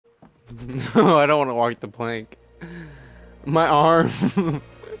No, I don't want to walk the plank. My arm.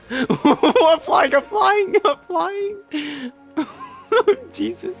 I'm flying, I'm flying, I'm flying.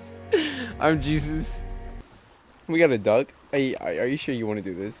 Jesus. I'm Jesus. We got a duck. Hey, are you sure you want to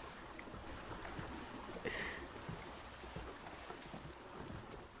do this?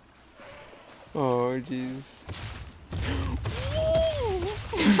 Oh, jeez.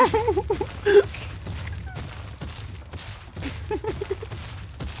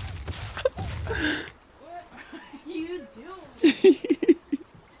 What are you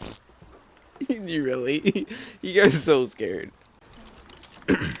doing? You really? You guys are so scared.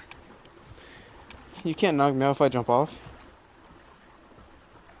 You can't knock me out if I jump off.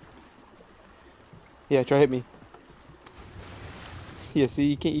 Yeah, try hit me. Yeah,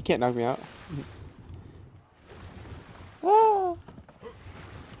 see, you can't knock me out.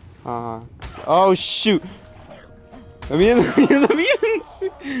 Ah. Oh shoot! Let me in. Let me in. Let me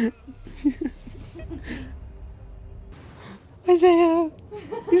in. Isaiah.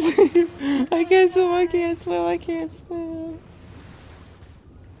 I can't swim. I can't swim. I can't swim.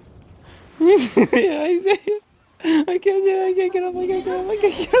 Yeah, Isaiah. I can't do it. I can't get up. I can't get up. I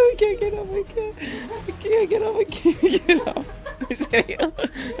can't get up. I can't get up. I can't get up. I can't get up. Isaiah.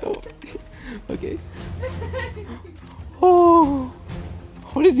 Okay. Oh.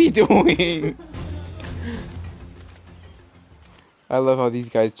 What is he doing? I love how these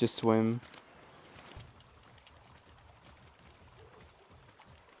guys just swim.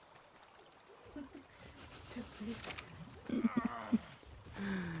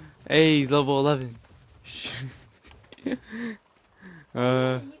 Hey, he's level 11.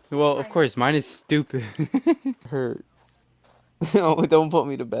 Well, of course, mine is stupid. Hurt. Oh, don't put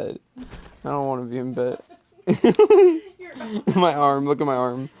me to bed. I don't want to be in bed. My arm, look at my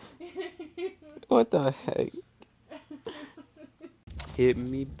arm. What the heck? Hit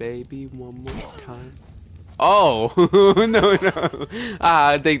me, baby, one more time. Oh! No, no.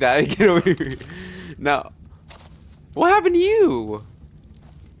 Ah, take that. Get over here. No. What happened to you?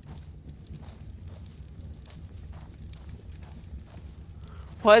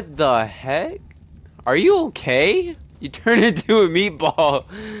 What the heck? Are you okay? You turned into a meatball.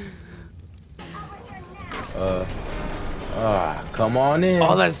 Come on in.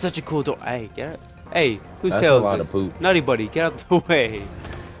 Oh, that's such a cool door. Hey, get it. Hey, whose That's tail a is lot this? of poop. Nutty buddy, get out the way.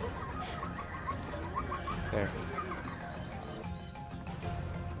 There.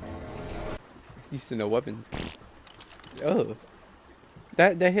 Used to know weapons. Oh.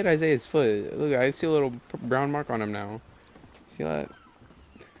 That hit Isaiah's foot. Look, I see a little brown mark on him now. See that?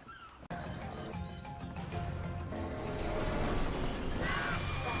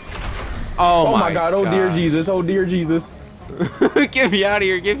 Oh my God, oh dear Jesus, oh dear Jesus. Get me out of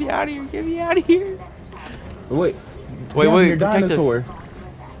here, get me out of here, get me out of here. Wait, Wait, your dinosaur. us.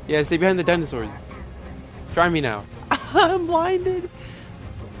 Yeah, stay behind the dinosaurs. Try me now. I'm blinded.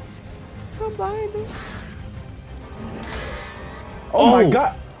 I'm blinded. Oh my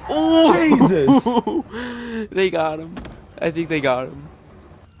God. Oh. Jesus. They got him. I think they got him.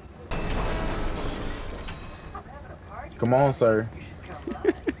 Come on, sir.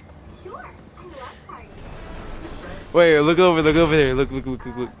 Wait, look over there. Look.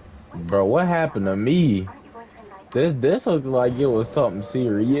 Bro, what happened to me? This looks like it was something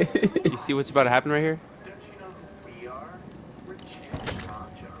serious. You see what's about to happen right here?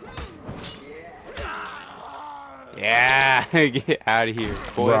 Yeah, get out of here,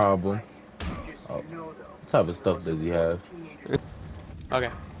 boy. Rob him. Oh, what type of stuff does he have? Okay.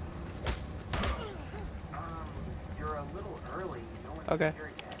 Okay.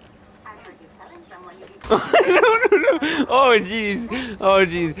 No. Oh jeez. Oh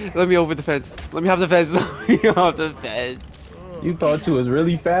jeez. Let me over the fence. Let me have the fence. Let me have the fence. You thought you was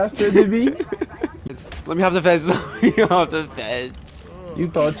really faster than me? Let me have the fence. Let me have the fence. You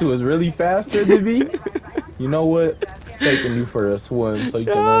thought you was really faster than me? You know what? Taking you for a swim so you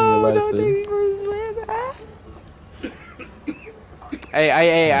can learn your lesson. Don't take me for a swim.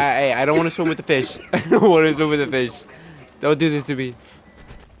 Hey, I don't want to swim with the fish. I don't want to swim with the fish. Don't do this to me.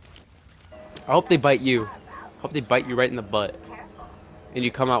 I hope they bite you. I hope they bite you right in the butt. And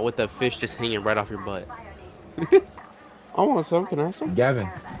you come out with the fish just hanging right off your butt. I want some. Can I have some? Gavin.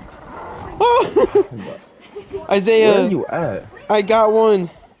 Oh! Isaiah. Where are you at? I got one.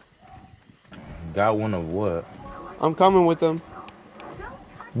 Got one of what? I'm coming with them.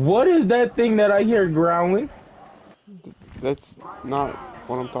 What is that thing that I hear growling? That's not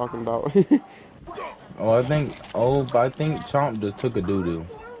what I'm talking about. I think Chomp just took a doo-doo.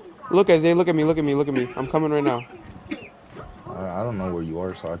 Look, Isaiah, look at me. I'm coming right now. I don't know where you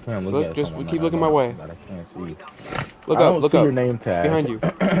are, so I can't look Look, at just someone keep looking my that way. I can't see. Look I up, don't look see up. your name tag. Behind you.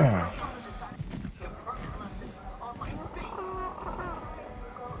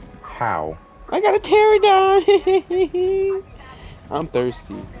 How? I gotta tear it down. I'm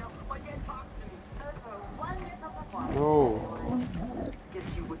thirsty. No.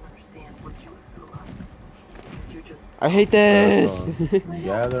 I hate this.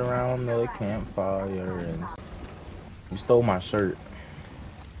 Gather around the campfire and you stole my shirt.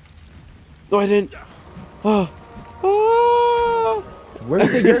 No, I didn't. Oh. Oh. Where do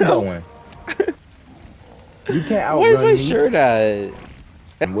you think you're going? You can't Where's outrun my me. shirt at?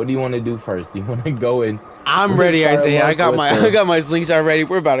 What do you want to do first? Do you want to go in? I'm Let's ready, start Isaiah. I off got with my the- I got my slingshot ready.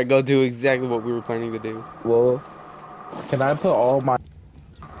 We're about to go do exactly what we were planning to do. Well, can I put all my?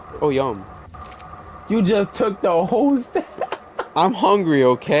 Oh, yum. You just took the whole step. I'm hungry,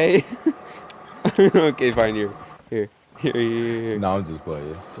 okay? Okay, fine. Here. No, I'm just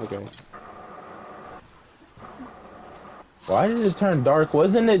playing. Okay. Why did it turn dark?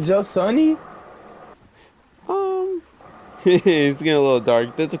 Wasn't it just sunny? It's getting a little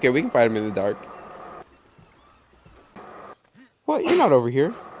dark. That's okay. We can fight him in the dark. What? You're not over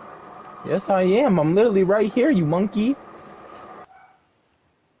here. Yes, I am. I'm literally right here, you monkey.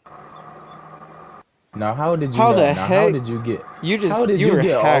 Now, how did you How know? the Now, heck? how did you get? How did You you were a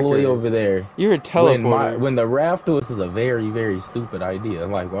get all the way hacker. over there? You were a teleporter. When the raft was a very, very stupid idea.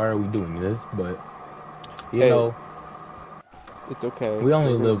 Like, why are we doing this? But you Hey, know, it's okay. we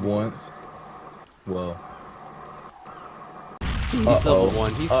only We're gonna live do once. Well, He's level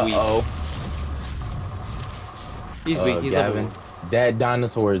 1. He's weak. He's weak. He's Gavin, level 1. that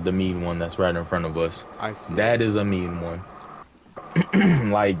dinosaur is the mean one that's right in front of us. I see. That is a mean one.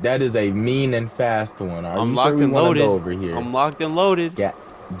 Like, that is a mean and fast one. Are I'm you sure locked we and want to loaded. go over here? I'm locked and loaded.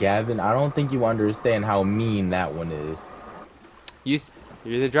 Gavin, I don't think you understand how mean that one is. You're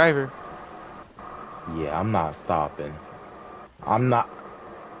the driver. Yeah, I'm not stopping. I'm not.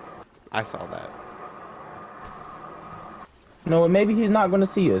 I saw that. You know what? Maybe he's not gonna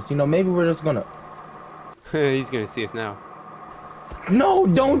see us. You know, maybe we're just gonna. He's gonna see us now. No,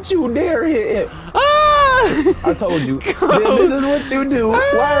 don't you dare hit him! Ah! I told you. This is what you do.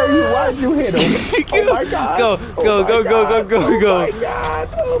 Why'd you hit him? Oh my god. Go. Oh my god. Oh my god.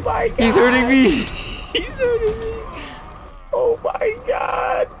 Oh my god. He's hurting me. He's hurting me. Oh my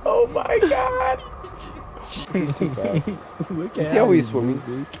god. Oh my god. He's too fast. Look See at how how he's he's swimming?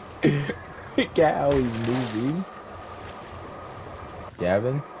 moving. Look at how he's moving.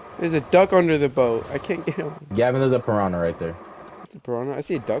 Gavin? There's a duck under the boat. I can't get him. Gavin, there's a piranha right there. It's a piranha. I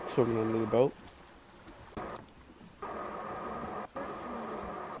see a duck swimming under the boat.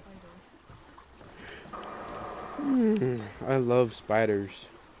 I love spiders. Is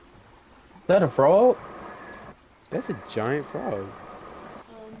that a frog? That's a giant frog.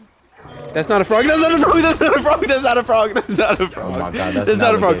 That's not a frog. That's not a frog. That's not a frog. That's not a frog. That's not a frog. Oh my god, that's That's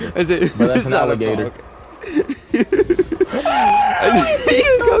not a frog. alligator. That's it. But that's an alligator. Go. I see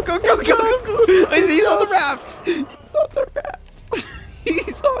he's on the raft. He's on the raft.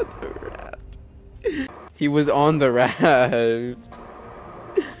 He's on the raft. He was on the raft.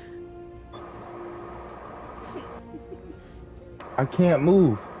 I can't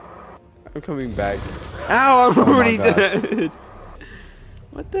move. I'm coming back. Ow, I'm Oh my already God. dead.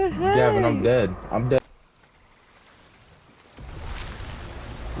 What the heck? Gavin, I'm dead. I'm dead.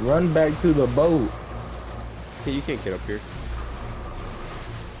 Run back to the boat. Hey, you can't get up here.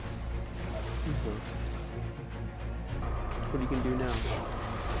 What you can do now?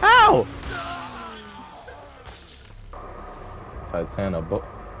 Ow! Titana boat.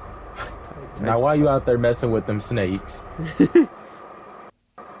 Now why you out there messing with them snakes?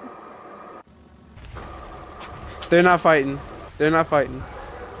 They're not fighting. They're not fighting.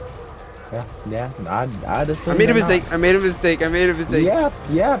 Yeah. I'd assume I made a they're not. mistake. I made a mistake. I made a mistake. Yeah.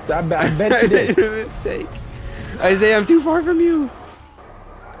 I bet I you did. made a mistake. Isaiah, I'm too far from you.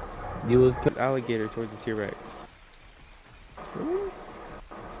 You was. Alligator towards the T-Rex.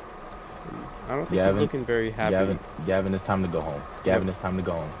 I don't think Gavin, he's looking very happy. Gavin, it's time to go home. Gavin, it's time to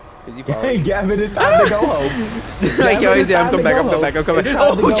go home. Is he following? Gavin, it's time to go home. Like, yo, Gavin, it's Isaiah, I'm time coming to back. go I'm coming back. I'm coming It's back.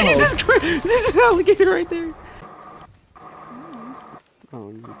 time to Oh, go Jesus home. Christ! There's an alligator right there.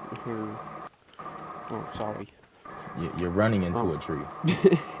 Oh, sorry. You're running into a tree. Do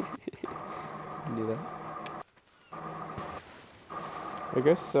that. I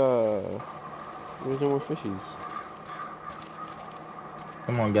guess, there's no more fishies.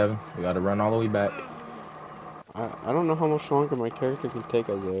 Come on, Gavin. We gotta run all the way back. I don't know how much longer my character can take,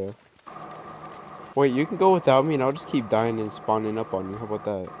 Isaiah. Wait, you can go without me and I'll just keep dying and spawning up on you. How about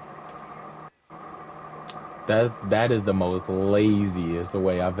that? That is the most laziest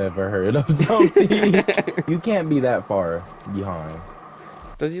way I've ever heard of something. You can't be that far behind.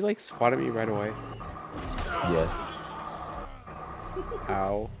 Does he like swat at me right away? Yes.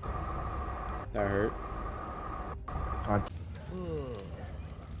 Ow. That hurt.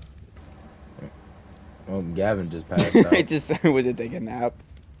 Well, Gavin just passed out. I just went to take a nap.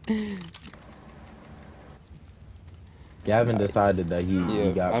 Gavin Nice. decided that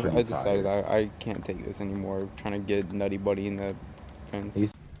he got pretty I decided tired. I can't take this anymore. Trying to get Nutty Buddy in the fence.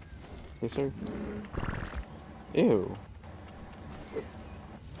 He's- Yes, sir. Ew.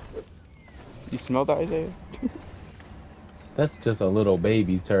 You smell that, Isaiah? That's just a little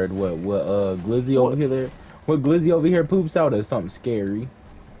baby turd. What Glizzy over here? What Glizzy over here poops out is something scary.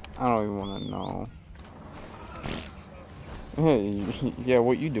 I don't even want to know. Hey, yeah,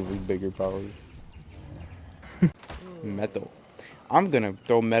 what you do is bigger, probably. Metal. I'm gonna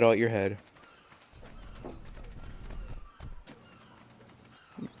throw metal at your head.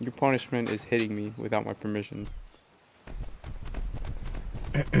 Your punishment is hitting me without my permission.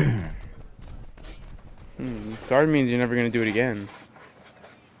 Sorry means you're never gonna do it again.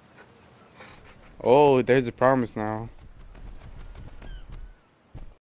 Oh, there's a promise now.